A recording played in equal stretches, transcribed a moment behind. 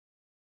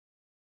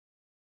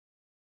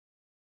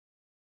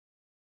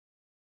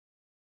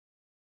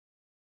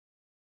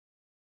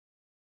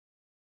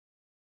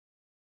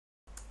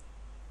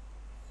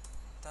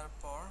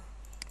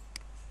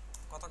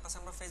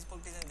ক্লাসে আমরা Facebook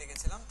design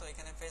দেখেছিলাম। তো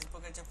এখানে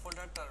ফেসবুকের যে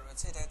ফোল্ডারটা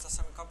রয়েছে এটা জাস্ট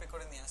আমি কপি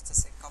করে নিয়ে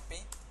আসতেছি, কপি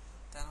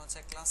দেন হচ্ছে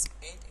ক্লাস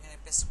 8 এখানে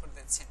পেস্ট করে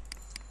দিচ্ছি।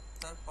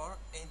 তারপর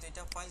এই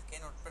দুইটা ফাইলকে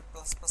নোটপ্যাড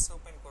প্লাস প্লাসে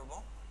ওপেন করব।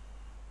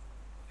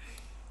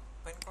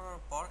 ওপেন করার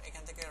পর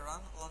এখান থেকে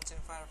রান লঞ্চ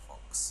ইন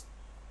ফায়ারফক্স,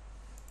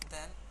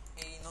 দেন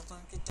এই নতুন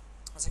কিটটা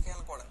আচ্ছা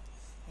খেয়াল করেন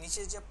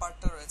নিচে যে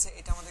পার্টটা রয়েছে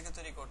এটা আমাদেরকে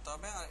তৈরি করতে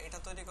হবে। আর এটা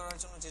তৈরি করার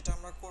জন্য যেটা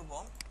আমরা করব,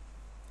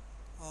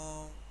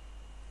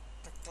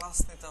 একটা ক্লাস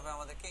নিতে হবে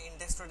আমাদেরকে।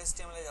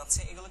 index.html এ যাচ্ছে,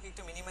 এগুলোকে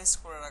একটু মিনিমাইজ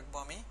করে রাখবো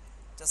আমি।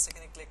 জাস্ট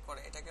এখানে ক্লিক করে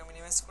এটাকে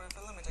মিনিমাইজ করে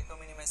ফেললাম, এটাকেও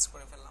মিনিমাইজ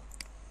করে ফেললাম।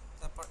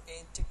 তারপর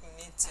এই ঠিক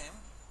নিচে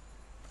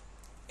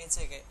এই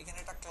জায়গায় এখানে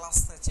একটা ক্লাস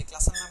নিচ্ছি।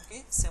 ক্লাসের নাম কি?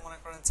 সে মনে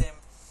করেন যে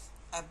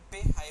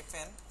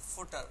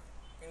fb-footer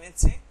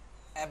নিচ্ছি,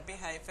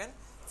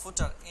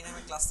 fb-footer এই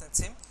নামে ক্লাস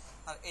নিচ্ছি।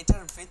 আর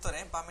এটার ভিতরে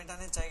বামে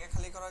ডানে জায়গা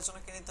খালি করার জন্য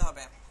কি নিতে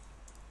হবে?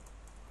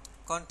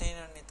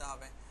 কন্টেইনার নিতে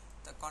হবে।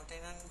 তো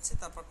কন্টেইনার নিচ্ছি।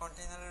 তারপর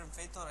কন্টেইনারের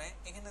ভিতরে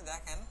এখানে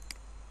দেখেন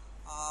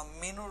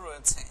মেনু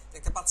রয়েছে,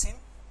 দেখতে পাচ্ছেন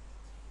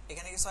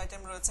এখানে কিছু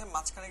আইটেম রয়েছে,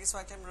 মাঝখানে কিছু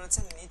আইটেম রয়েছে,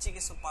 নিচে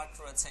কিছু পার্ট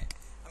রয়েছে।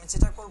 আমি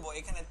যেটা করব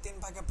এখানে 3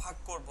 ভাগে ভাগ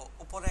করব।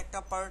 উপরে একটা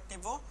পার্ট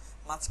নিব,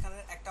 মাঝখানে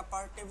একটা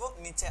পার্ট নিব,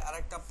 নিচে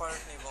আরেকটা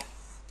পার্ট নিব।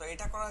 তো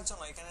এটা করার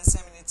জন্য এখানে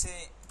আমি নিচে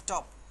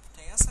টপ,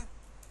 ঠিক আছে,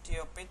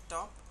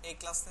 টপ এই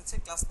ক্লাস নিচ্ছি।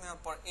 ক্লাস নেওয়ার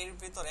পর এর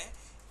ভিতরে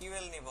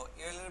ইউএল নিব।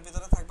 ইউএল এর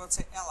ভিতরে থাকবে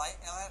হচ্ছে এলআই।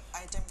 এলআই এর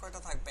আইটেম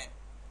কয়টা থাকবে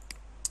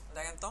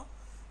দেখেন তো,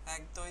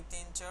 1 2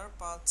 3 4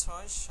 5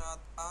 6 7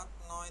 8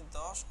 9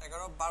 10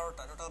 11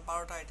 12টা, টোটাল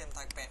 12টা আইটেম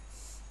থাকবে।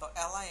 তো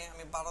এলআই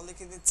আমি 12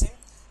 লিখে দিচ্ছি।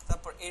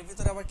 তারপর এর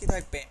ভিতরে আবার কি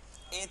থাকবে?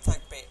 এ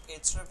থাকবে,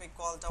 href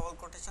equal double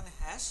quotation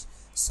hash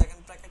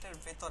second ব্র্যাকেটের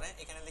ভিতরে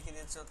এখানে লিখে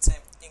দিচ্ছি হচ্ছে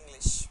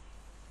ইংলিশ,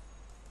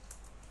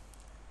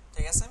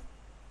 ঠিক আছে।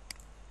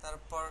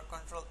 তারপর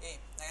কন্ট্রোল এ,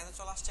 এখানে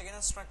চলে আসছে কিনা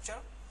স্ট্রাকচার।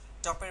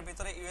 টপের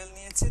ভিতরে ইউএল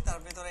নিয়েছি, তার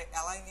ভিতরে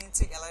এলআই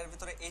নিয়েছি, এলআই এর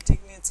ভিতরে এ ঠিক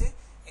নিয়েছি।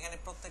 এখানে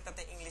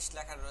প্রত্যেকটাতে ইংলিশ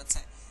লেখা রয়েছে।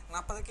 না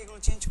আপনাদেরকে এগুলো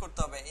চেঞ্জ করতে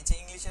হবে। এই যে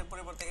ইংলিশের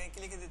পরিবর্তে এখানে কি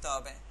লিখে দিতে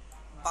হবে?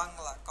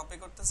 বাংলা। কপি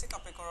করতেছি,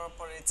 কপি করার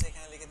পরে এই যে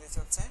এখানে লিখে দিচ্ছি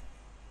হচ্ছে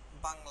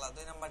বাংলা,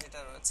 2 নাম্বার যেটা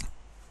রয়েছে।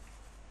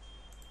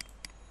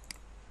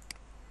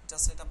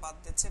 জাস্ট এটা বাদ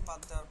দিচ্ছি,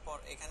 বাদ দেওয়ার পর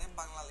এখানে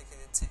বাংলা লিখে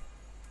দিচ্ছি।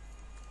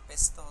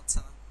 পেস্ট তো হচ্ছে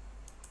না,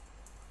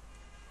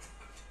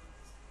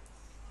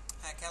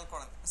 হ্যাঁ খেয়াল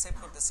করেন, সেভ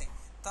করতেছি।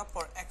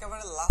 তারপর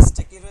একেবারে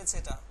লাস্টে কি রয়েছে?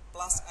 এটা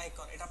প্লাস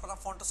আইকন। এটা আপনারা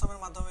ফন্টোশপের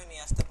মাধ্যমে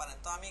নিয়ে আসতে পারেন।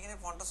 তো আমি এখানে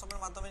ফন্টোশপের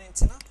মাধ্যমে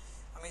নিচ্ছি না,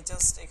 আমি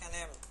জাস্ট এখানে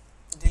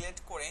ডিলিট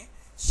করে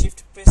শিফট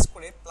প্রেস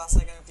করে প্লাস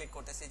আইকনে ক্লিক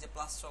করতেছি, যে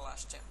প্লাস চলে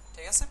আসছে,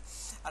 ঠিক আছে।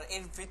 আর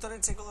এর ভিতরে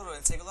যেগুলো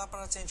রয়েছে এগুলো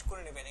আপনারা চেঞ্জ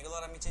করে নেবেন, এগুলো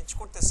আর আমি চেঞ্জ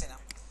করতেছি না।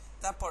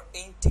 তারপর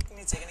এই ঠিক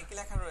নিচে এখানে কি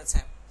লেখা রয়েছে?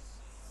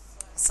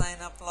 Sign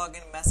up, log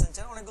in,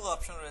 Messenger, অনেকগুলো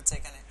অপশন রয়েছে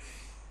এখানে।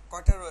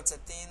 কয়টা রয়েছে?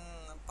 3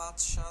 5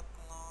 7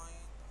 9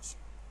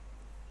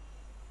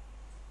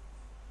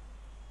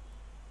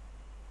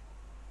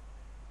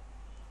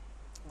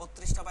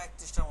 32টা বা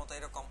 31টার মতো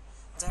এরকম।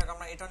 যাই হোক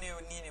আমরা এটা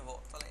নিয়ে নিব।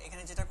 তাহলে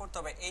এখানে যেটা করতে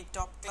হবে, এই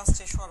টপ ক্লাস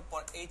শেষ হওয়ার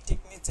পর এই ঠিক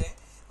নিচে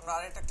আমরা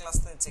আরেকটা ক্লাস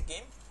নিচ্ছি কি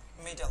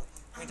মিডল।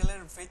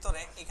 মিডলের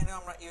ভিতরে এখানেও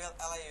আমরা ইউএল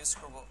এলআই ইউজ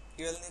করব।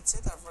 ইউএল নিচ্ছি,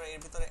 তারপর এর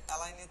ভিতরে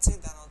এলআই নিচ্ছি,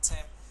 দেন হচ্ছে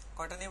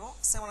কয়টা নিব?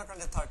 সেম মনে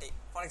করেন 30,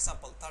 ফর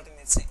এক্সাম্পল 30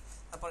 নিচ্ছি।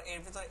 তারপর এর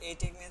ভিতরে এই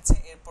টিক নিচ্ছি,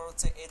 এরপর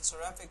হচ্ছে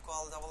href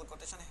equal double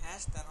quotation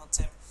hash, দেন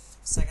হচ্ছে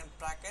সেকেন্ড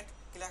ব্র্যাকেট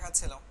কি লেখা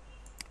ছিল?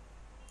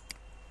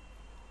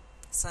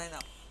 সাইন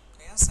আপ,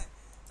 ঠিক আছে।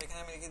 এখানে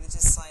আমি লিখে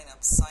দিচ্ছি সাইন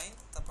আপ, সাইন,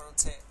 তারপর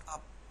হচ্ছে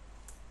আপ,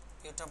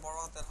 এটা বড়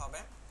হাতের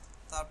হবে।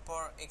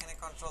 তারপর এখানে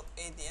কন্ট্রোল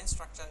এ দিয়ে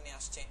স্ট্রাকচার নিয়ে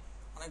আসছে,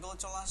 অনেকগুলো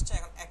চলে আসছে।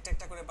 এখন একটা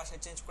একটা করে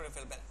বাসায় চেঞ্জ করে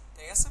ফেলবেন,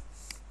 ঠিক আছে।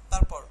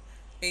 তারপর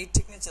এই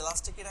ঠিক নিচে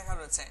লাস্টে কি লেখা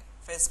রয়েছে?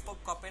 ফেসবুক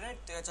কপিরাইট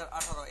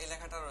 2018 এই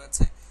লেখাটা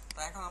রয়েছে। তো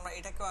এখন আমরা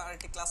এটাকেও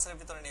আরেকটি ক্লাসের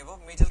ভিতরে নেব।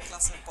 মিডল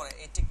ক্লাসের পরে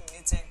এই ঠিক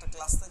নিচে একটা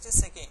ক্লাস নিচ্ছে,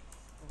 সে কি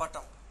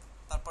বটম।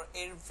 তারপর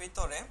এর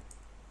ভিতরে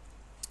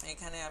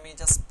এখানে আমি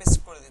জাস্ট পেস্ট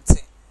করে দিচ্ছি,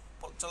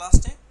 চলে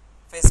আসছে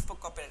ফেসবুক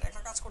কপিরাইট।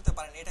 একটা কাজ করতে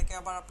পারেন, এটাকে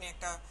আবার আপনি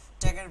একটা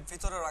ট্যাগের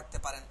ভিতরে রাখতে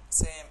পারেন।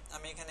 সেম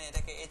আমি এখানে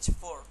এটাকে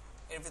h4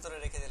 এর ভিতরে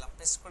রেখে দিলাম,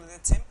 পেস্ট করে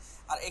দিচ্ছি।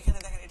 আর এখানে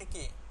দেখেন এটা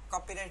কি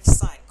কপিরাইট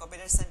সাইন।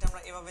 কপিরাইট সাইনটা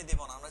আমরা এভাবে দিব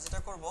না, আমরা যেটা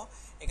করব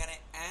এখানে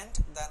এন্ড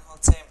দেন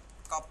হচ্ছে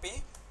কপি,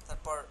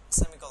 তারপর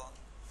সেমিকোলন,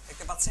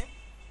 দেখতে পাচ্ছেন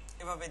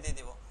এভাবে দিয়ে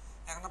দিব।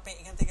 এখন আপনি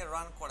এখান থেকে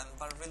রান করেন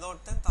বা রিলোড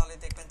দেন, তাহলে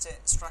দেখবেন যে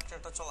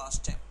স্ট্রাকচারটা চলে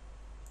আসছে।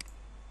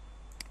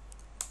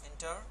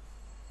 এন্টার,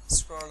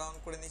 স্ক্রল ডাউন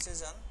করে নিচে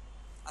যান,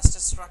 আসছে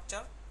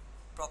স্ট্রাকচার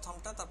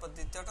প্রথমটা, তারপর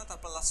দ্বিতীয়টা,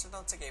 তারপর লাস্টটা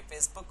হচ্ছে কি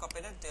ফেসবুক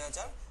কপিরাইট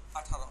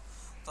 2018।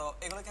 তো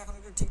এগুলোকে এখন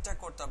একটু ঠিকঠাক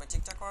করতে হবে।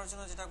 ঠিকঠাক করার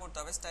জন্য যেটা করতে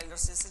হবে,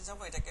 style.css যাব,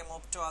 এটাকে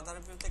মুভ টু আদার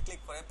ভিউতে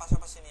ক্লিক করে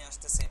পাশাপাশি নিয়ে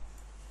আসতেছি।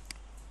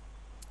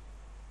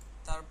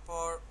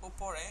 তারপর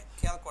উপরে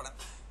খেয়াল করেন,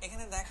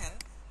 এখানে দেখেন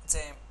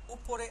যে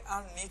উপরে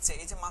আর নিচে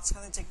এই যে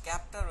মাঝখানে যে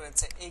গ্যাপটা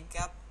রয়েছে, এই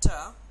গ্যাপটা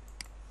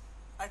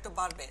আর একটু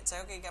বাড়বে। যাই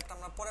হোক এই গ্যাপটা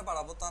আমরা পরে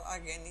বাড়াবো, তার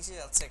আগে নিচে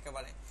যাচ্ছে।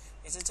 একেবারে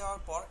নিচে যাওয়ার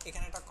পর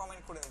এখানে একটা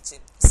কমেন্ট করে দিচ্ছি,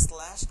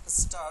 স্ল্যাশ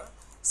স্টার,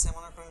 সে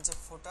মনে করেন যে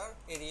ফুটার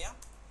এরিয়া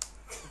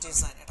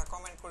ডিজাইন, এটা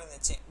কমেন্ট করে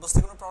নিচ্ছি। বুঝতে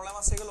কোনো প্রবলেম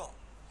আছে এগুলো?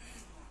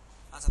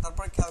 আচ্ছা,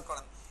 তারপরে খেয়াল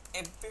করেন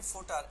এফবি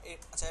ফুটার,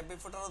 আচ্ছা এফবি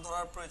ফুটারও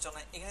ধরার প্রয়োজন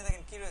নাই। এখানে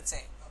দেখেন কি রয়েছে,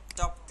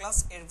 টপ ক্লাস,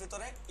 এর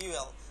ভিতরে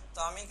ইউএল। তো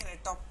আমি এখানে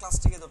টপ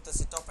ক্লাসটিকে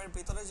ধরতেছি, টপের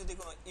ভিতরে যদি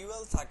কোনো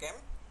ইউএল থাকে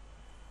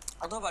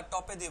অথবা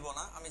টপে দিব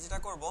না, আমি যেটা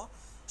করব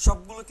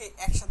সবগুলোকে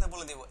একসাথে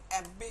বলে দেব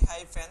এফবি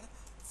হাইফেন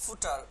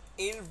ফুটার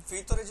এর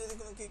ভিতরে যদি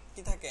কোনো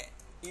কি থাকে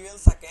ইউএল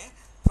থাকে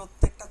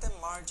প্রত্যেকটাতে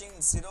মার্জিন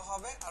 0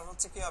 হবে আর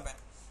হচ্ছে কি হবে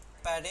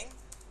প্যাডিং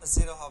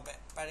 0 হবে,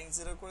 প্যাডিং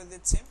 0 করে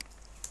দিচ্ছি।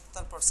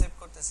 তারপর সেভ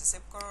করতেছি,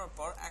 সেভ করার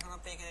পর এখন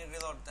আপনি এখানে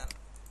রিলোড দেন,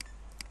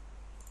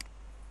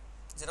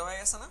 0 হয়ে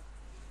গেছে না?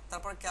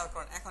 তারপর খেয়াল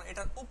করেন এখন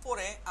এটার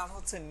উপরে আর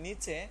হচ্ছে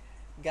নিচে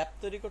গ্যাপ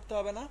তৈরি করতে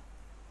হবে না?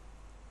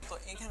 তো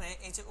এখানে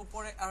এই যে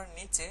উপরে আর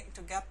নিচে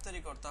একটু গ্যাপ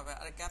তৈরি করতে হবে,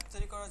 আর গ্যাপ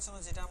তৈরি করার জন্য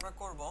যেটা আমরা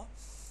করব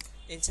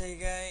এই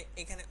জায়গায়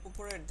এখানে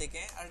উপরের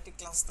দিকে আরেকটি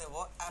ক্লাস দেব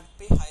fb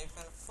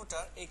হাইফেন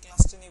ফুটার, এই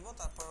ক্লাসটি নিব,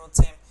 তারপর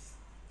হচ্ছে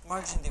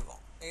মার্জিন দিব,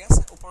 ঠিক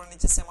আছে? উপরে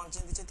নিচে সে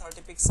মার্জিন দিচ্ছি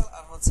 30 পিক্সেল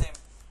আর হচ্ছে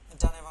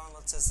ডানে বামে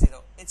হচ্ছে 0।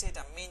 এই যে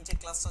এটা মেইন যে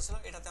ক্লাসটা ছিল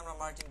এটাতে আমরা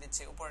মার্জিন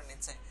দিচ্ছি উপরে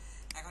নিচে।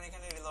 এখন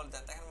এখানে রিলোড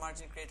দেন, দেখেন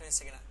মার্জিন ক্রিয়েট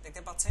হয়েছে কিনা,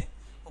 দেখতে পাচ্ছেন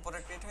উপরে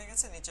ক্রিয়েট হয়ে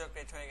গেছে নিচেও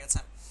ক্রিয়েট হয়ে গেছে।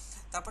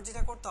 তারপর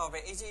যেটা করতে হবে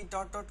এই যে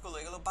ডট ডট গুলো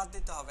এগুলো বাদ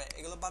দিতে হবে,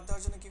 এগুলো বাদ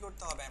দেওয়ার জন্য কি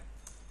করতে হবে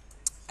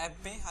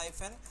fb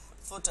হাইফেন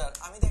ফুটার,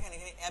 আমি দেখেন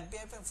এখানে fb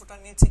হাইফেন ফুটার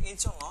নিয়েছি এই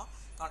জন্য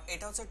কারণ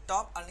এটা হচ্ছে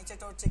টপ আর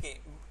নিচেটা হচ্ছে কি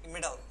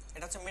মিডল,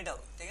 এটা হচ্ছে মিডল,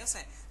 ঠিক আছে?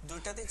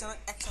 দুইটাতেই যেন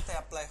একসাথে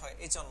অ্যাপ্লাই হয়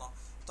এই জন্য।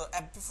 তো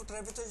fb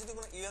ফুটারের ভিতরে যদি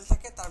কোনো ইউএল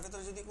থাকে তার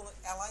ভিতরে যদি কোনো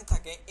অ্যালাই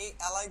থাকে এই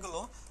অ্যালাই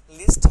গুলো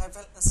লিস্ট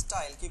হাইফেন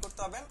স্টাইল কি করতে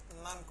হবে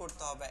নান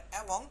করতে হবে,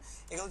 এবং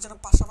এগুলো যেন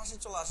পাশাপাশি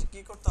চলে আসে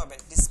কি করতে হবে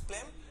ডিসপ্লে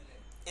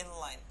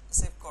ইনলাইন।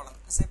 সেভ করেন,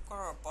 সেভ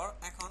করার পর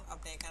এখন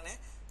আপনি এখানে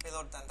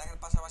রিলোড দেন, দেখেন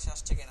পাশাপাশি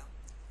আসছে কিনা,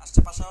 আসছে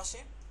পাশাপাশি,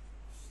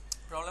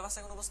 প্রবলেম আছে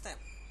কোনো বুঝতে?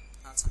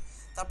 আচ্ছা,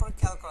 তারপর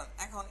খেয়াল করেন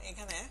এখন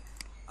এখানে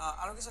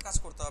আরো কিছু কাজ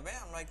করতে হবে,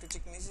 আমরা একটু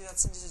ঠিক নিচে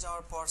যাচ্ছি, নিচে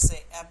যাওয়ার পর সে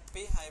fb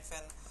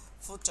হাইফেন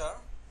ফুটার,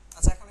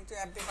 আচ্ছা এখন একটু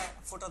fb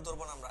ফুটার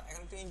ধরবো না, আমরা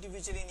এখন একটু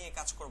ইন্ডিভিজুয়ালি নিয়ে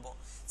কাজ করব।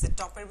 যে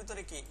টপের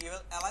ভিতরে কি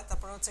ইউএল এলাই,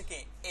 তারপর হচ্ছে কি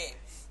এ,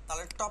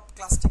 তাহলে টপ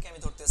ক্লাসটিকে আমি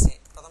ধরতেছি,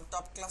 প্রথম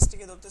টপ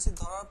ক্লাসটিকে ধরতেছি,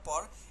 ধরার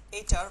পর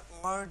এইটার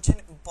মার্জিন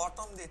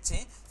বটম দিচ্ছি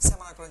সে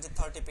মনে করেন যে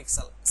 30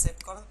 পিক্সেল। সেভ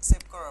করেন,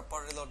 সেভ করার পর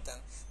রিলোড দেন,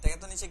 দেখেন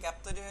তো নিচে গ্যাপ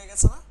তৈরি হয়ে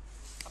গেছে না?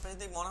 আপনার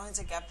যদি মনে হয়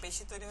যে গ্যাপ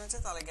বেশি তৈরি হয়েছে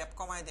তাহলে গ্যাপ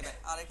কমায় দিবেন।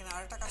 আর এখানে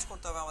আরেকটা কাজ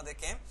করতে হবে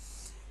আমাদেরকে,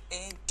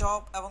 এই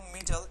টপ এবং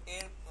মিডল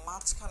এর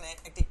মাঝখানে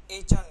একটি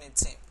এইচআর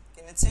নিচ্ছে,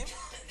 কি নিচ্ছে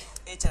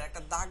এইচআর,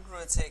 একটা দাগ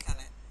রয়েছে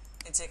এখানে,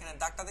 এই যে এখানে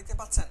দাগটা দেখতে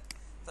পাচ্ছেন?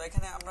 তো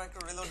এখানে আমরা একটু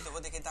রিলোড দেবো,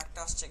 দেখি দাগটা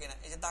আসছে কিনা,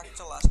 এই যে দাগ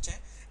চলে আসছে।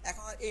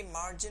 এখন আর এই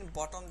মার্জিন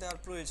বটম দেওয়ার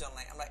প্রয়োজন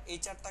নাই, আমরা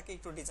এইচআরটাকে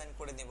একটু ডিজাইন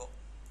করে দিব।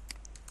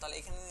 তাহলে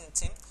এখানে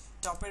নিচ্ছি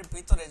টপের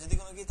ভিতরে যদি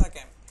কোনো কি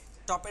থাকে,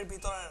 টপের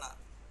ভিতরে না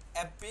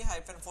fb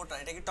হাইফেন ফুটার,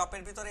 এটা কি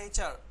টপের ভিতরে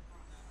এইচআর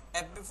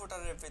fb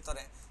ফুটারের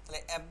ভিতরে, তাহলে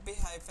fb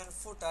হাইফেন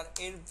ফুটার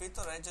এর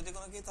ভিতরে যদি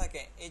কোনো কি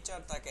থাকে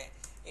এইচআর থাকে,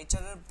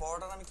 এইচআর এর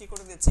বর্ডার আমি কি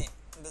করে দিচ্ছি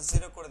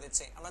 0 করে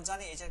দিচ্ছি। আমরা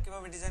জানি এইচআর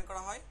কিভাবে ডিজাইন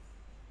করা হয়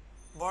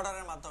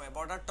বর্ডারের মাধ্যমে,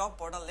 border top,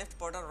 border left,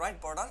 border right,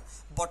 border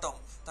bottom.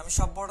 তো আমি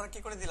সব বর্ডার কি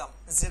করে দিলাম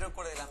 0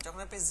 করে দিলাম। যখন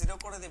আপনি 0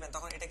 করে দিবেন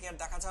তখন এটা কি আর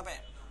দেখা যাবে?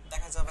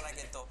 দেখা যাবে না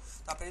কিন্তু।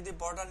 তো আপনি যদি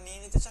বর্ডার নিয়ে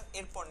নিতে চান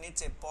এরপর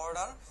নিচে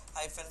বর্ডার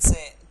হাইফেন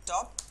সে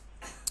টপ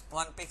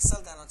 1 পিক্সেল,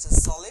 দেন হচ্ছে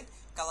সলিড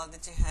কালার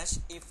দিচ্ছি হ্যাশ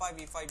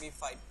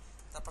e5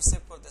 তারপর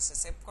সেভ করতেছে,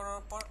 সেভ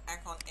করার পর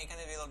এখন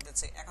এখানে রিলোড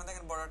দিচ্ছি, এখন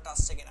দেখেন বর্ডারটা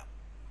আসছে কিনা,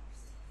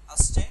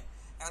 আসছে।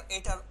 এখন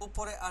এটার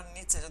উপরে আর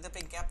নিচে যদি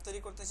আপনি গ্যাপ তৈরি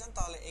করতে চান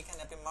তাহলে এখানে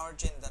আপনি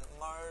মার্জিন দেন,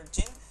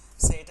 মার্জিন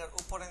সে এটার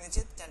উপরে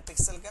নিচে 10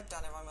 পিক্সেল গ্যাপ,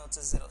 ডানে বামে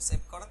হচ্ছে 0।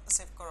 সেভ করেন,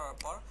 সেভ করার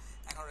পর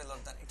এখন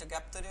রিলোড দেন, একটু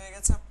গ্যাপ তৈরি হয়ে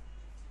গেছে,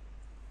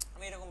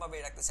 আমি এরকম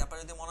ভাবেই রাখতেছি। আপনার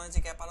যদি মনে হয় যে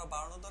গ্যাপ আরো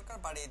বাড়ানো দরকার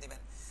বাড়িয়ে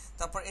দিবেন।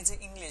 তারপর এই যে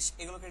ইংলিশ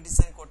এগুলোকে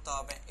ডিজাইন করতে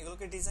হবে,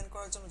 এগুলোকে ডিজাইন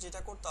করার জন্য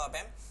যেটা করতে হবে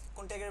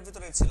কোন ট্যাগের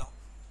ভিতরে ছিল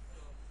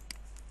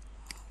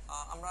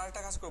আমরা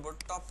আরেকটা কাজ করব,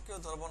 টপ কেও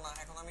ধরবো না,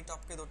 এখন আমি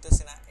টপ কে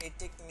ধরতেছি না, এই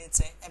টিক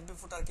নিচে fb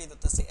ফুটার কি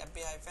ধরতেছি fb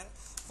হাইফেন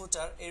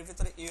ফুটার, এর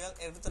ভিতরে ইউএল,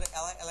 এর ভিতরে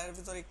এলআই, এলআই এর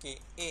ভিতরে কি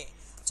এ,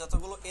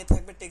 যতগুলো এ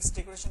থাকবে টেক্সট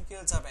ডেকোরেশন কি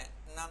হয়ে যাবে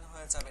নান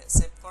হয়ে যাবে।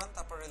 সেভ করেন,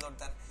 তারপর রিলোড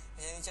দেন,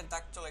 এই যে নিচের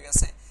দাগ চলে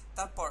গেছে।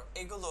 তারপর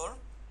এগুলোর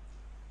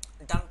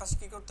ডান পাশে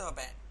কি করতে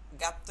হবে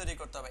গ্যাপ তৈরি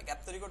করতে হবে, গ্যাপ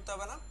তৈরি করতে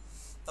হবে না?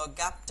 তো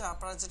গ্যাপটা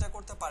আপনারা যেটা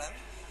করতে পারেন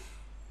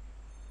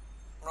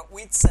আমরা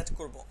উইথ সেট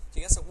করব,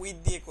 ঠিক আছে? উইথ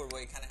দিয়ে করব,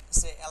 এখানে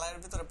সে এলআই এর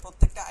ভিতরে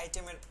প্রত্যেকটা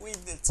আইটেমের উইথ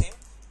দিচ্ছি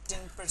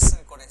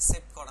 10% করে।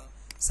 সেভ করেন,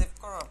 সেভ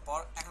করার পর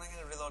এখন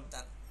এখানে রিলোড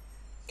দেন,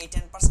 এই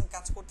 10%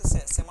 কাজ করতেছে,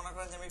 সে মনে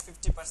করেন যে আমি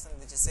 50%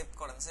 দিচ্ছি। সেভ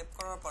করেন, সেভ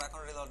করার পর এখন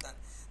রিলোড দেন,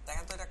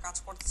 দেখেন তো এটা কাজ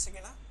করতেছে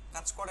কিনা,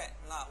 কাজ করে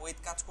না, উইথ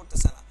কাজ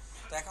করতেছে না।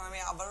 তো এখন আমি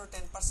আবারও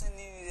 10%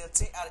 নিয়ে নিয়ে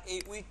যাচ্ছি, আর এই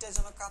উইথটা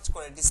যেন কাজ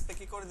করে ডিসপ্লে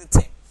কি করে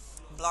দিচ্ছি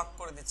ব্লক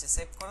করে দিচ্ছি।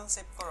 সেভ করেন,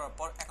 সেভ করার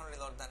পর এখন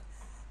রিলোড দেন,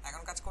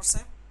 এখন কাজ করছে,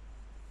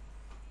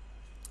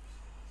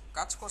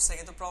 কাজ করছে,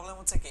 কিন্তু প্রবলেম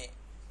হচ্ছে কি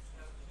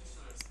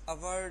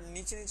আবার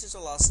নিচে নিচে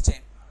চলে আসছে।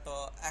 তো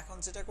এখন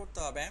যেটা করতে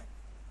হবে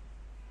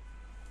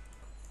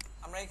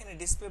আমরা এখানে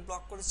ডিসপ্লে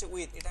ব্লক করেছি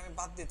উইথ, এটা আমি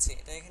বাদ দিচ্ছি,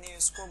 এটা এখানে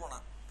ইউজ করব না,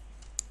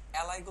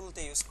 এলআই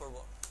গুলোতে ইউজ করব।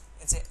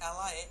 এই যে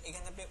এলআই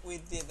এখানে আপনি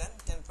উইথ দিয়ে দেন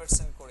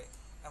 10% করে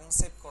এবং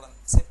সেভ করেন,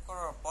 সেভ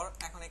করার পর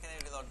এখন এখানে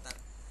রিলোড দেন,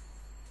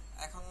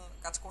 এখন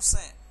কাজ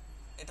করছে,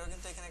 এটাও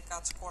কিন্তু এখানে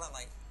কাজ করে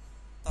নাই।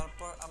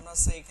 তারপর আমরা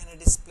সে এখানে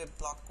ডিসপ্লে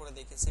ব্লক করে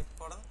দেখি, সেভ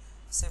করেন,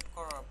 সেভ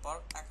করার পর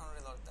এখন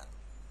রিলোড দেন,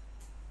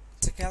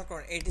 তো খেয়াল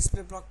করুন এই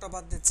ডিসপ্লে ব্লকটা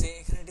বাদ দিচ্ছি,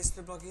 এখানে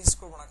ডিসপ্লে ব্লক ইউজ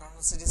করবো না, কারণ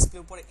হচ্ছে ডিসপ্লে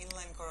উপরে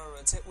ইনলাইন করা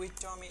রয়েছে।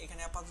 উইথটাও আমি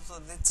এখানে আপাতত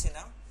দিচ্ছি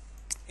না,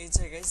 এই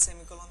জায়গায়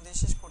সেমিকোলন দিয়ে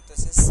শেষ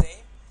করতেছি।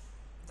 সেভ,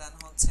 দেন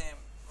হচ্ছে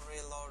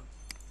রিলোড।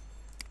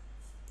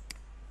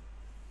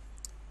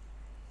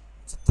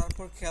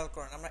 তারপর খেয়াল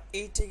করেন আমরা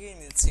এই ট্যাগই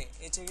নিচ্ছি,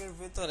 এই ট্যাগের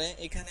ভিতরে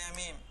এখানে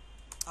আমি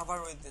আবার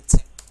উইথ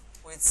দিচ্ছি,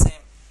 উইথ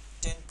সেম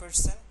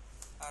 10%,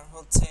 আর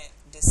হচ্ছে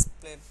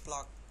ডিসপ্লে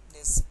ব্লক,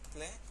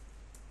 ডিসপ্লে,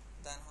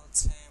 দেন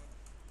হচ্ছে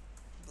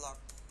ব্লক।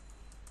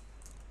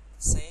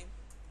 সেভ,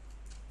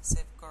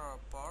 সেভ করার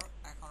পর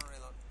এখন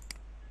রিলোড।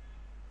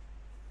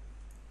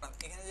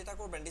 এখানে যেটা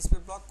করবেন ডিসপ্লে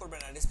ব্লক করবেন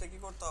না, ডিসপ্লে কি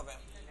করতে হবে,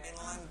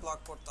 ইনলাইন ব্লক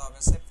করতে হবে।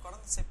 সেভ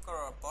করেন, সেভ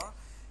করার পর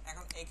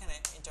এখন এখানে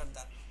এন্টার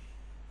দেন।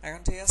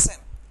 এখন ঠিক আছে,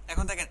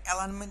 এখন দেখেন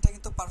অ্যালাইনমেন্টটা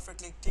কিন্তু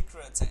পারফেক্টলি ঠিক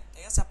রয়েছে,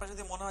 ঠিক আছে। আপনার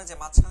যদি মনে হয় যে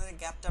মাঝখানের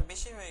গ্যাপটা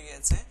বেশি হয়ে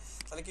গিয়েছে,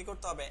 তাহলে কি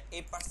করতে হবে,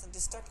 এই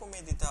পার্সেন্টেজটা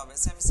কমিয়ে দিতে হবে।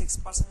 সে আমি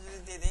 6% যদি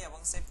দিয়ে দিই এবং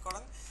সেভ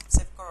করেন,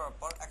 সেভ করার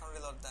পর এখন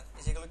রিলোড দেন,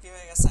 যেগুলো কি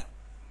হয়ে গেছে,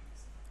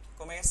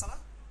 কমে গেছে না,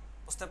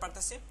 বুঝতে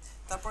পারতেছি।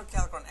 তারপর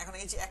খেয়াল করেন এখন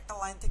এই যে একটা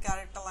লাইন থেকে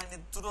আরেকটা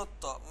লাইনের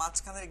দূরত্ব,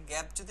 মাঝখানের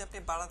গ্যাপ যদি আপনি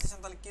বাড়াতে চান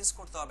তাহলে কি ইউজ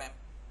করতে হবে,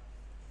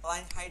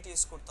 লাইন হাইট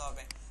ইউজ করতে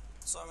হবে।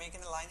 সো আমি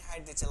এখানে লাইন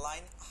হাইট দিচ্ছি,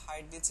 লাইন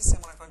হাইট দিচ্ছি সে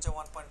মনে করেন যে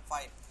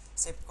 1.5।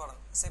 সেভ করেন,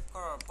 সেভ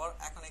করার পর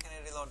এখন এখানে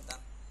রিলোড দেন।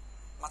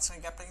 মাঝখানে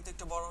গ্যাপটা কিন্তু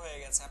একটু বড় হয়ে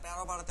গেছে, আপনি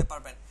আরো বাড়াতে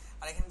পারবেন।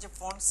 আর এখানে যে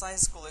ফন্ট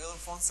সাইজ গুলো, এগুলো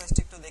ফন্ট সাইজটা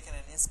একটু দেখে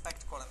নেন,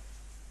 ইন্সপেক্ট করেন।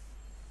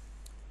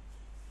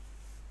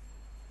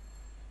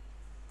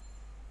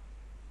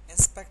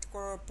 ইন্সপেক্ট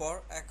করার পর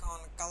এখন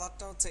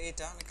কালারটা হচ্ছে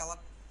এটা, আমি কালার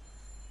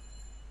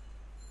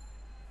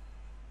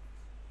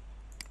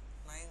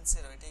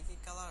 90, এটা কি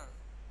কালার,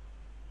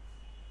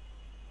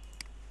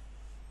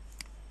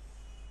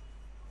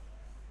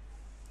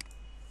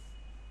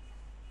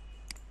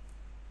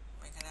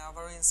 এখানে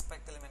আবারও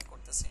ইন্সপেক্ট এলিমেন্ট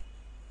করতেছি।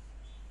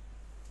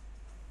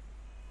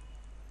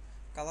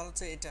 কালার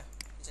হচ্ছে এটা,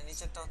 যে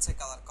নিচেরটা হচ্ছে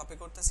কালার, কপি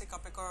করতেছি।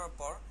 কপি করার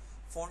পর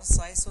ফন্ট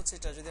সাইজ হচ্ছে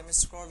এটা, যদি আমি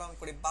স্ক্রল ডাউন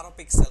করি 12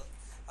 পিক্সেল,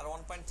 আর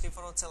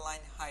 1.34 হচ্ছে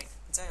লাইন হাইট।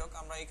 যাই হোক,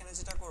 আমরা এখানে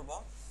যেটা করব,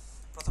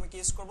 প্রথমে কি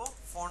ইউজ করব,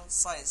 ফন্ট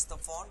সাইজ, তো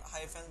ফন্ট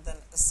হাইফেন দেন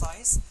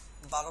সাইজ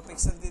 12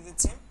 পিক্সেল দিয়ে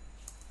দিচ্ছি,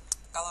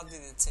 কালার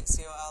দিয়ে দিচ্ছি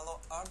COLOR,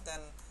 আর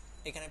দেন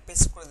এখানে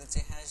পেস্ট করে দিচ্ছি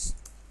হ্যাশ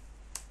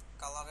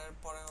কালারের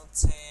পরে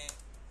হচ্ছে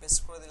পেস্ট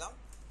করে দিলাম,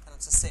 দেন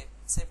হচ্ছে সেভ।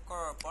 সেভ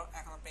করার পর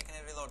এখন আপনি এখানে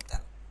রিলোড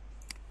দেন।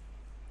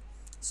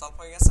 সলভ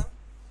হয়ে গেছে।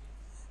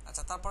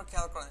 আচ্ছা, তারপর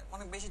খেয়াল করেন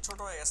অনেক বেশি ছোট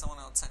হয়ে গেছে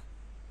মনে হচ্ছে,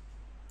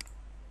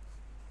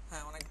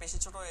 হ্যাঁ অনেক বেশি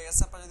ছোট হয়ে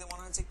গেছে। আপনার যদি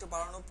মনে হচ্ছে একটু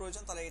বাড়ানোর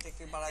প্রয়োজন, তাহলে এটা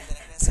একটু বাড়াই দেন।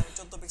 এখানে আমি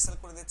 14 পিক্সেল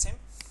করে দিচ্ছি।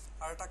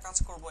 আর একটা কাজ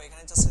করব,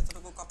 এখানে জাস্ট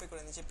এতটুকু কপি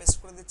করে নিচে পেস্ট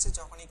করে দিচ্ছি।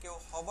 যখনই কেউ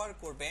হভার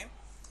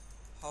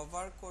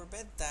করবে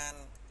দেন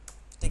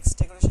টেক্সট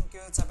ডেকোরেশন কি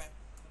হয়ে যাবে,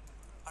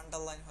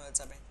 আন্ডারলাইন হয়ে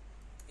যাবে,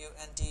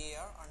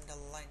 UNDER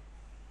আন্ডারলাইন।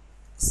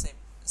 সেভ,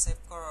 সেভ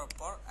করার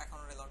পর এখন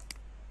রিলোড।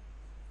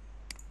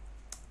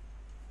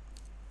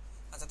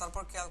 আচ্ছা,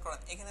 তারপর খেয়াল করেন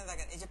এখানে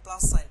দেখেন এই যে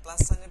প্লাস সাইন, প্লাস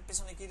সাইনের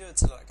পিছনে কি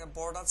রয়েছিল, একটা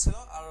বর্ডার ছিল,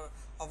 আর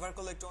ওভার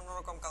করলে একটু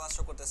অন্যরকম কালার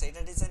শো করতেছে।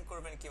 এটা ডিজাইন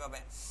করবেন কিভাবে,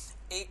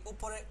 এই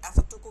উপরে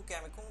এতটুকুকে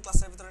আমি কোন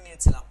ক্লাসের ভিতরে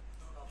নিয়েছিলাম,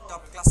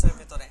 টপ ক্লাসের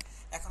ভিতরে।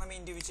 এখন আমি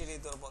ইন্ডিভিজুয়ালি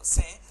ধরবো,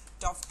 সে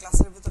টপ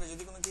ক্লাসের ভিতরে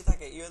যদি কোনো কি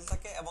থাকে, ইউএল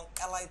থাকে এবং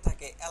এলআই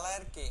থাকে, এলআই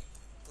এর কি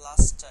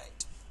লাস্ট চাইল্ড,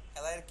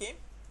 এলআই এর কি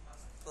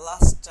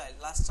লাস্ট চাইল্ড,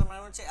 লাস্ট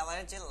মানে হচ্ছে এলআই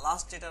এর যে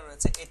লাস্ট যেটা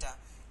রয়েছে এটা,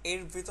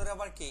 এর ভিতরে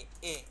আবার কি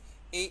এ,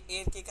 এই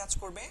এর কি কাজ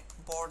করবে,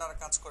 বর্ডার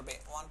কাজ করবে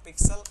 1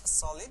 পিক্সেল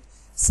সলিড।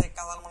 সে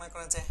কালার মনে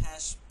করেন যে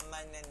হ্যাশ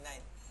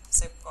 999।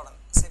 সেভ করেন,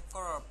 সেভ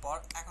করার পর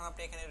এখন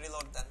আপনি এখানে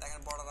রিলোড দেন,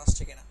 দেখেন বর্ডার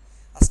আসছে কিনা,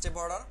 আসছে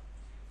বর্ডার।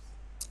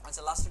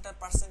 আচ্ছা, লাস্ট এটার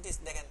পার্সেন্টেজ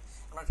দেখেন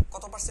আমরা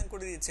কত পার্সেন্ট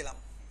করে দিয়েছিলাম,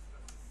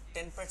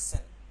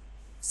 10%,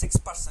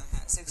 6%,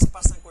 হ্যাঁ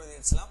 6% করে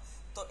দিয়েছিলাম।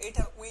 তো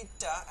এটার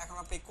উইথটা এখন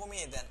আপনি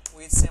কমিয়ে দেন,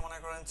 উইথ সে মনে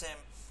করেন যে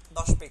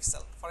 10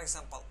 পিক্সেল ফর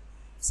এক্সাম্পল।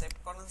 সেভ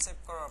করেন, সেভ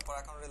করার পর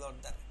এখন রিলোড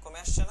দেন, কমে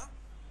আসছে না।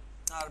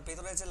 আর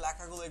ভিতরে যে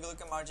লেখাগুলো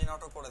এগুলোকে মার্জিন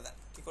অটো করে দেন,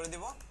 কি করে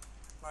দিব,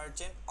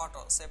 মার্জিন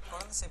অটো। সেভ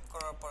করেন, সেভ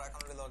করার পর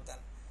এখন রিলোড দেন।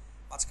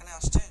 মাঝখানে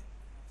আসছে,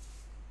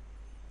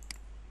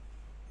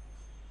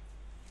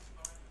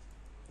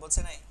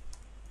 বলছে নাই,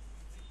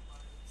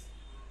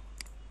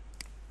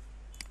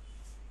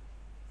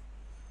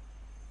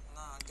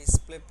 না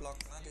ডিসপ্লে ব্লক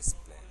না,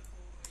 ডিসপ্লে।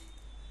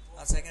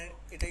 আচ্ছা, এখানে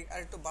এটা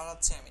আরেকটু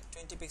বাড়াচ্ছি, আমি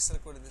 20 পিক্সেল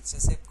করে দিচ্ছি।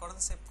 সেভ করেন,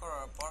 সেভ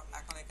করার পর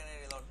এখন এখানে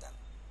রিলোড দেন।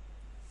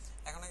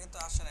 এখন কিন্তু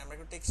আসে না, আমরা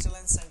একটু টেক্সট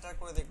লাইন সেন্টার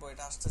করে দেখবো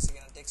এটা আসতেছে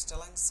কিনা, টেক্সট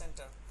লাইন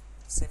সেন্টার।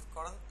 সেভ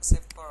করেন,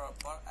 সেভ করার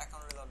পর এখন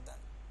রিলোড দেন,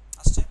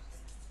 আসছে,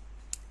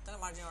 তাহলে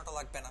মার্জিন অটো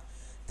লাগবে না।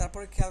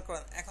 তারপরে খেয়াল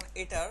করেন এখন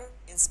এটার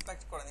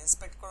ইন্সপেক্ট করেন,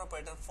 ইন্সপেক্ট করার পর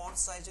এটার ফন্ট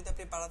সাইজ যদি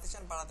আপনি বাড়াতে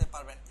চান বাড়াতে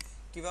পারবেন।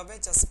 কিভাবে,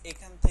 জাস্ট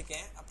এখান থেকে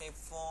আপনি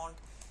ফন্ট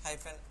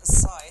হাইফেন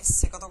সাইজ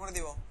সে কত করে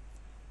দিব,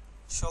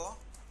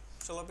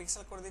 16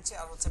 পিক্সেল করে দিচ্ছি।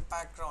 আর হচ্ছে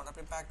ব্যাকগ্রাউন্ড,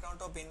 আপনি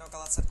ব্যাকগ্রাউন্ডও ভিন্ন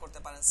কালার সেট করতে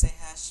পারেন, সে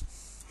হ্যাশ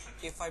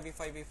E5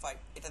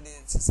 এটা দিয়ে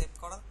দিচ্ছি। সেভ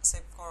করেন,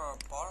 সেভ করার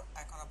পর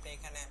এখন আপনি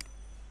এখানে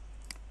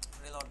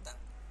রিলোড দেন,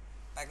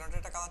 ব্যাকগ্রাউন্ডে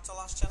একটা কালার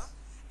চলে আসছে না।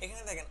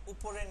 এখানে দেখেন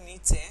উপরের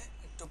নিচে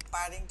একটু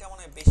প্যাডিংটা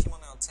মনে হয় বেশি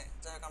মনে হচ্ছে,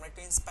 যাই হোক আমরা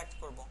একটু ইন্সপেক্ট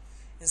করব।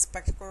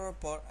 ইন্সপেক্ট করার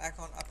পর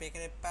এখন আপনি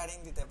এখানে প্যাডিং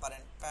দিতে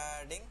পারেন,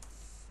 প্যাডিং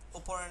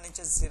উপরে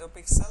নিচে 0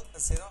 পিক্সেল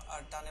 0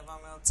 আর ডানে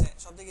বামে হচ্ছে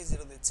সব দিকে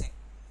 0 দিচ্ছি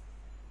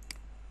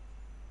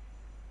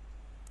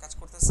কাজ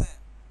করতেছে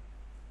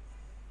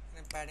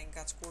এখানে প্যাডিং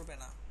কাজ করবে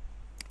না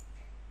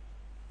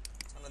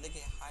আমরা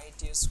দেখি হাইট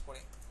ইউজ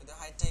করে যদি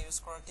হাইটটা ইউজ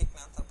করা ঠিক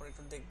না তারপর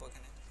একটু দেখবো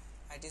এখানে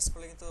হাইট ইউজ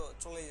করলে কিন্তু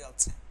চলেই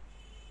যাচ্ছে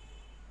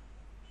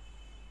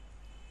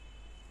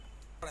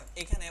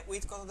এখানে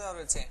উইথ কত দেওয়া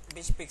রয়েছে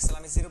 20 পিক্সেল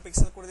আমি 0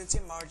 পিক্সেল করে দিচ্ছি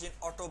মার্জিন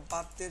অটো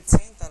বাদ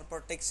দিচ্ছি তারপর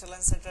টেক্সচার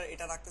লাইন সেন্টার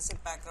এটা রাখতেছি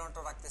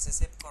ব্যাকগ্রাউন্ডও রাখতেছি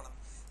সেভ করেন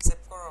সেভ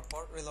করার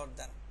পর রিলোড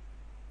দেন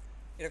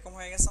এরকম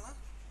হয়ে গেছে না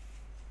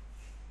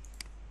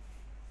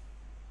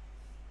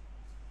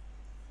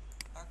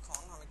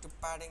এখন আমি একটু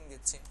প্যাডিং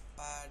দিচ্ছি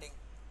padding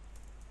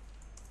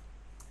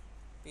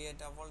P A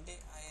double D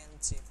I N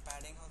G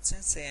padding হচ্ছে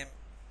সেম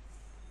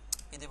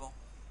কি দেব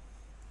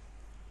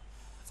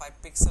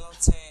 5 পিক্সেল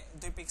হচ্ছে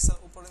 2 পিক্সেল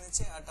উপরে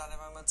নিচে আর ডানে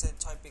বামে হচ্ছে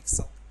 6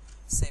 পিক্সেল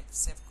সেভ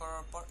সেভ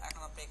করার পর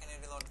এখন আপনি এখানে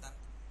রিলোড দেন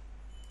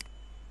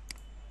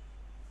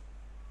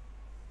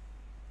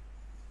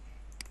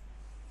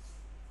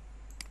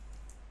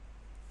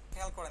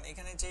খেয়াল করেন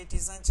এখানে যে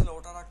ডিজাইন ছিল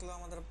ওটা রাখলেও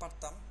আমাদের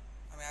পারতাম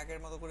আমি আগের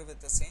মতো করে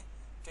ফেলতেছি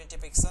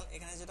 20 পিক্সেল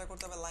এখানে যেটা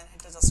করতে হবে লাইন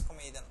হাইটটা জাস্ট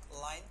কমিয়ে দেন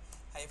লাইন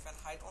হাইফেন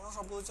হাইট অন্য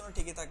সবগুলোর জন্য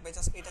ঠিকই থাকবে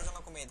জাস্ট এটার জন্য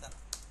কমিয়ে দেন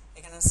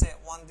এখানে সে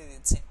 1 দিয়ে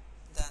দিচ্ছি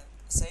দেন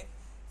সেভ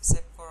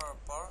সেভ করার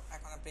পর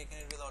এখন আপনি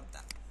এখানে রিলোড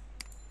দেন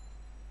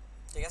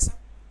ঠিক আছে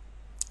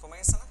কমে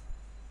গেছে না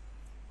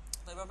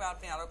তো এইভাবে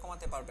আপনি আরো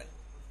কমাতে পারবেন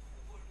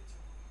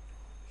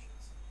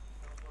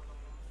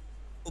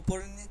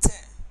উপরে নিচে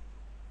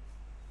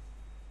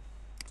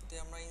যদি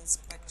আমরা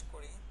ইন্সপেক্ট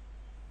করি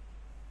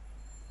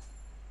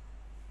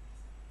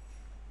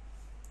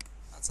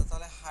আচ্ছা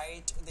তাহলে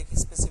হাইট দেখি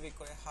স্পেসিফিক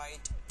করে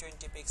হাইট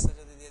 20 পিক্সেল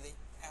যদি দিয়ে দিই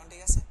এখন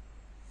ঠিক আছে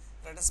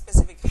এটা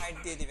স্পেসিফিক হাইট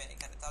দিয়ে দিবেন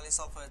এখানে তাহলে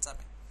সলভ হয়ে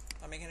যাবে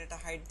আমি এখানে এটা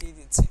হাইট দিয়ে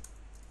দিচ্ছি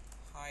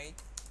হাইট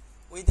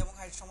উইথ এবং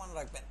হাইট সমান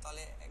রাখবেন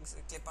তাহলে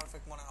এক্স্যাক্টলি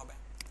পারফেক্ট মনে হবে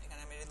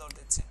এখানে আমি রিলোড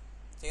দিচ্ছি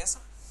ঠিক আছে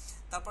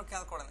তারপর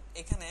খেয়াল করেন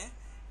এখানে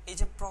এই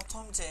যে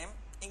প্রথম যে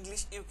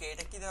ইংলিশ ইউকে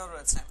এটা কি দেওয়া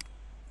রয়েছে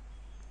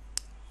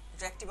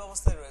এটা অ্যাক্টিভ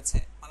অবস্থায় রয়েছে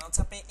মানে হচ্ছে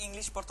আপনি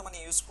ইংলিশ বর্তমানে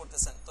ইউজ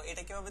করতেছেন তো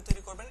এটা কিভাবে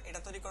তৈরি করবেন এটা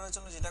তৈরি করার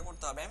জন্য যেটা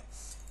করতে হবে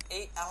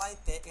এই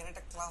এলআইতে এখানে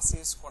একটা ক্লাস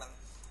ইউজ করেন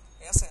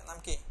ঠিক আছে নাম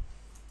কি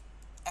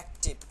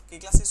অ্যাক্টিভ কি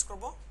ক্লাস ইউজ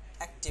করব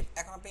অ্যাক্টিভ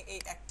এখন আপনি এই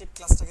অ্যাক্টিভ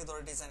ক্লাসটাকে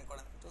ধরে ডিজাইন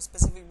করেন তো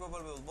স্পেসিফিক ভাবে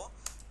বলবো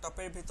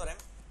টপের ভিতরে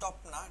টপ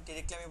না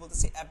डायरेक्टली আমি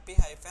বলতেছি এফবি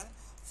হাইফেন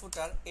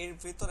ফুটার এর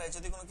ভিতরে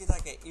যদি কোনো কি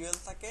থাকে ইউএল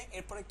থাকে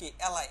এরপরে কি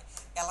এলআই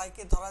এলআই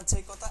কে ধরা যে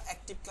কথা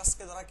অ্যাক্টিভ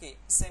ক্লাসকে ধরা কি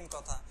সেম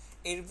কথা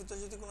এর ভিতরে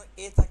যদি কোনো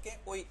এ থাকে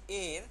ওই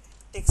এ এর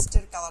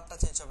টেক্সটের কালারটা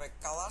চেঞ্জ হবে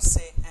কালার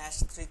সে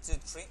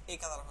 #333 এই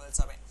কালার হয়ে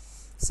যাবে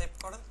সেভ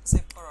করেন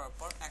সেভ করার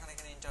পর এখন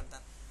এখানে এন্টার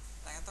দেন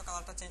দেখেন তো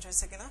কালারটা চেঞ্জ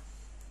হয়েছে কিনা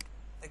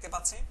দেখতে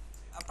পাচ্ছি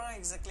আপনারা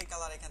এক্স্যাক্টলি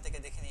কালার এখান থেকে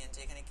দেখে নিয়েন যে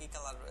এখানে কি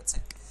কালার রয়েছে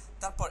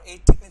তারপর এই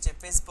ঠিক নিচে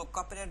ফেসবুক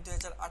কপিরাইট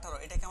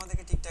 2018 এটাকে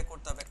আমাদেরকে ঠিকঠাক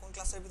করতে হবে কোন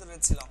ক্লাসের ভিতরে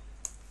ছিল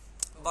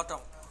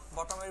বটম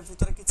বটমের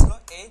ভিতরে কি ছিল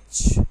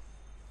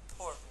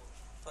H4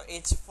 তো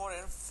H4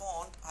 এর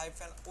ফন্ট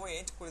হাইফেন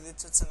ওয়েট করে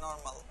দিচ্ছে হচ্ছে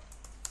নরমাল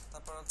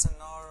তারপর হচ্ছে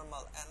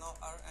নরমাল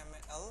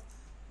NORMAL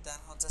দেন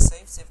হচ্ছে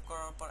সেভ সেভ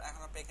করার পর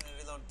এখন আপনি এখানে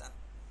রিলোড দেন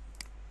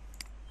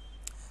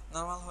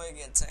নরমাল হয়ে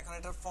গেছে এখন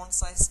এটার ফন্ট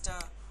সাইজটা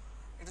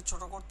একটু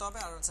ছোট করতে হবে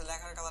আর হচ্ছে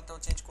লেখার কালারটাও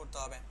চেঞ্জ করতে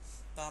হবে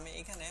তো আমি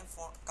এখানে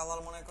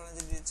কালার মনে করেন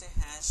যে দিয়েছি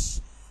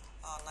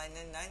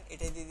 #999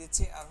 এটাই দিয়ে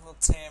দিচ্ছি আর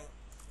হচ্ছে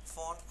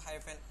ফন্ট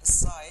হাইফেন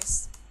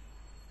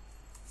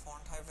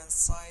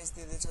সাইজ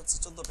দিয়ে দিচ্ছি হচ্ছে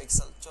 14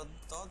 পিক্সেল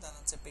 14 দেন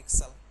হচ্ছে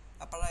পিক্সেল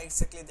আপনারা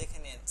এক্স্যাক্টলি দেখে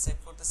নিন সেভ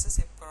করতেছি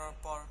সেভ করার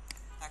পর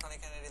এখন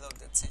এখানে রিলোড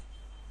দিচ্ছি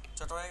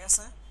ছোট হয়ে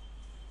গেছে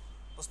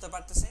বুঝতে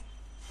পারতেছি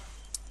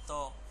তো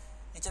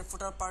নিচের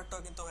ফুটার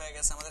পার্টটাও কিন্তু হয়ে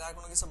গেছে আমাদের আর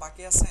কোনো কিছু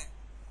বাকি আছে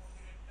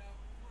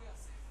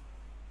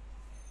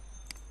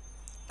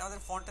এটা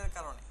আমাদের ফন্টের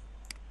কারণে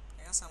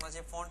ঠিক আছে আমরা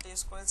যে ফন্ট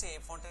ইউজ করেছি এই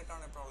ফন্টের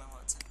কারণে প্রবলেম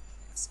হয়েছে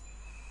ঠিক আছে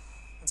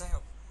যাই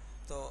হোক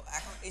তো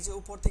এখন এই যে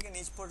উপর থেকে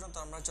নিচ পর্যন্ত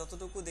আমরা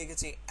যতটুকু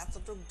দেখেছি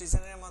এতটুকু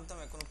ডিজাইনের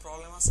মাধ্যমে কোনো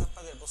প্রবলেম আছে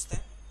আপনাদের বুঝতে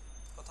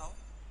কোথাও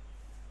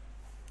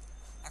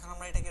এখন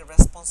আমরা এটাকে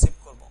রেসপন্সিভ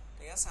করব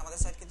ঠিক আছে আমাদের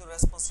সাইট কিন্তু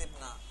রেসপন্সিভ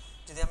না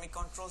যদি আমি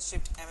control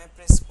shift M A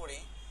press করি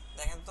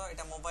দেখেন তো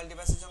এটা মোবাইল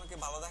ডিভাইসের জন্য কি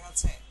ভালো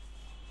দেখাচ্ছে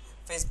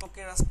ফেসবুক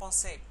কি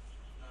রেসপন্সিভ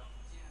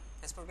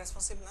ফেসবুক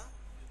রেসপন্সিভ না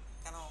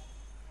কেন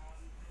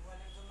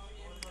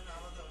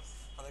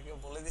তাদেরকে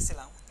বলে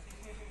দিছিলাম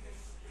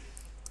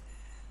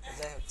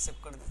যাই হোক সেভ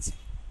করে দিচ্ছি